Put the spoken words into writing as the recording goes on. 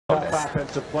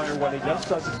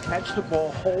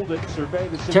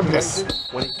ケンプです。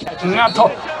なんと、ゴ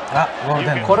ール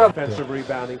デン。これは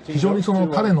非常にその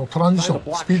彼のトランジション、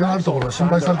スピードがあるところが心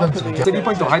配されたんですが、スリー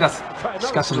ポイントが入らず、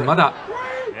しかしまだ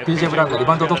PJ ブラウンがリ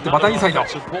バウンドを取ってまたインサイド。こ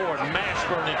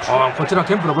ちら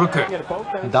ケンプのブロック。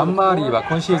ダン・マーリーは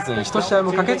今シーズン1試合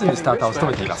もかけずにスターターを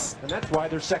務めています。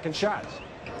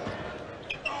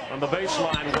今度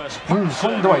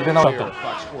は入れ直すと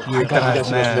いう感じが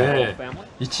しますね。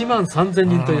1万3000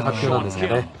人という発表なんですが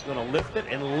ね。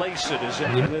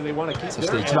そ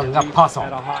して1番がパーソン。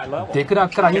デクラー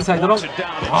クからインサイドのケンプ。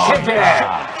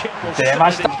出ま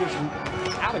した。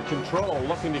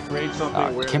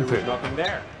ケンプ。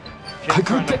かい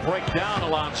くぐって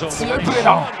強いプレー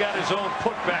だ。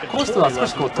コーストは少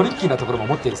しトリッキーなところも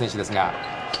持っている選手ですが、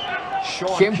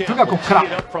ケンプがここから入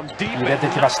れて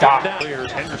きました。ジャ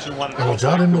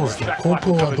ーレン・ローズと高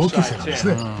校は同級生なんです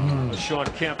ね。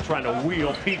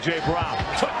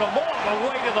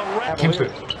ケン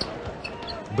プ、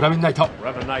ブラウンナイト、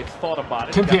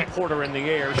ケンプへ、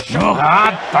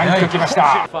ダンクきまし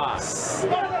た。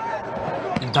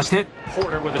出してポ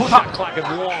ーター、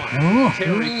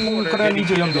これは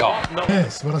24秒。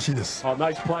素晴らしいです。ヘン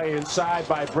ダ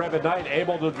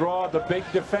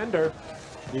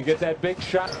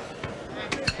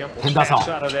ーソン、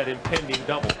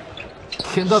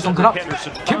ヘンダーソンからケ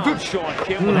ンプ、いい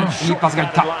パスがい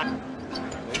った。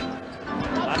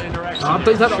あっ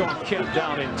とインサイド、決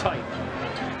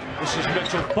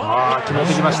め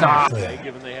てきました。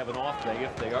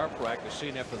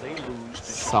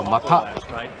さあまた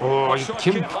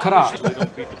ケンプから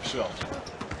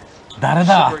誰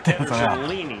だってそれは。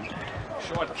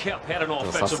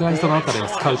さすがにそのあたりの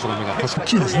スカウトの目が確かに大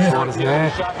きいですね。そうです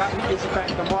ね。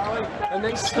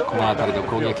このあたりの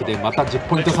攻撃でまた10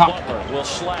ポイント差。バ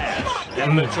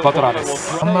トラーで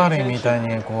す。ハンマーリーみたい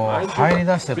にこう入り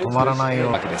出して止まらないよ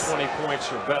うなわけです。こ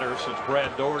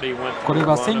れ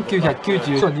は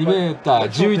1992メーター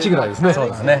11ぐらいですね。そう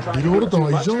ですね。ビル・オルトン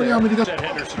は非常にアメリカ。ケ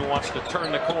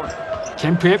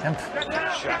ンプへ。ケンプ。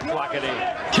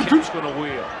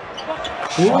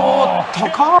おお、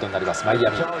高いとなります。マイア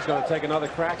ミ。もっ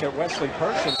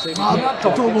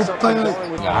たいない。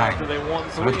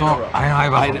それとアレン・アイ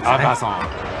バーソン。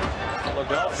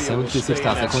セブンティシク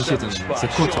ターズで今シーズン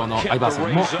絶好調のアイバーソ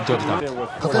ンもジョージタウン。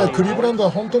かたやクリーブランド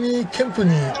は本当にケンプ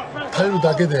に頼る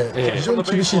だけで非常に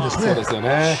厳しいですね。そうですよ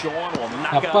ね。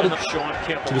やっぱり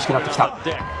厳しくなってきた。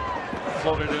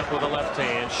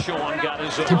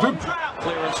ケンプ。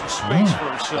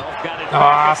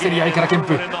競り合いからケン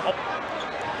プ。